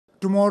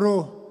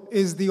tomorrow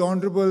is the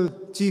Honorable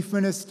Chief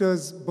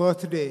Minister's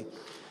birthday.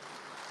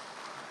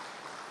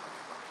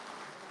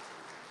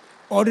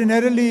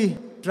 Ordinarily,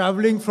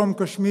 traveling from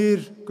Kashmir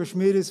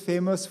is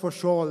famous for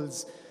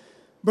shawls,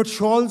 but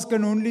shawls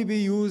can only be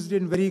used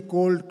in very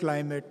cold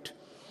climate.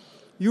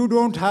 You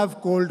don't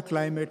have cold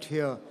climate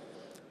here.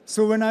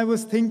 So when I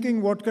was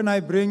thinking, what can I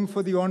bring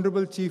for the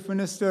Honorable Chief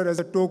Minister as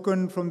a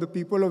token from the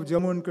people of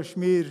Jammu and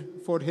Kashmir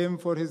for him,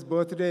 for his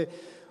birthday,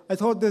 I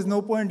thought there's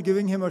no point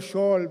giving him a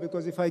shawl,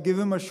 because if I give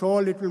him a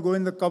shawl, it will go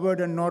in the cupboard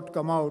and not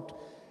come out.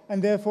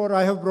 And therefore,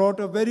 I have brought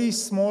a very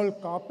small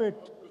carpet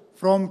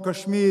from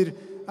Kashmir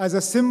as a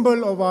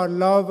symbol of our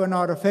love and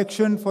our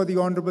affection for the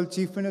Honorable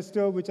Chief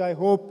Minister, which I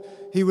hope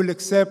he will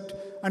accept.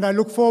 And I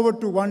look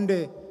forward to one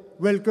day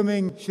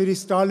welcoming Shri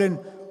Stalin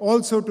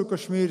also to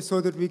Kashmir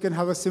so that we can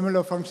have a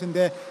similar function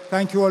there.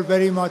 Thank you all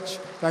very much.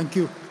 Thank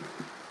you.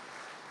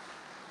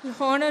 We're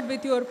honored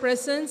with your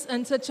presence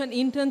and such an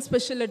intense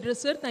special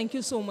addresser. Thank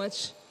you so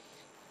much.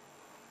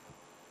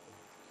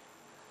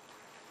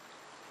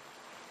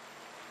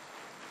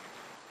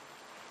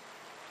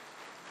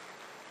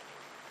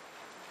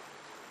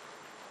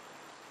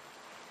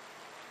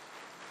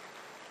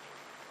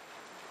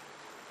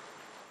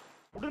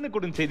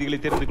 உடனுக்குடன் செய்திகளை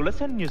தெரிந்து கொள்ள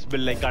Sun news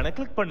bell ஐகானை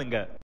click பண்ணுங்க.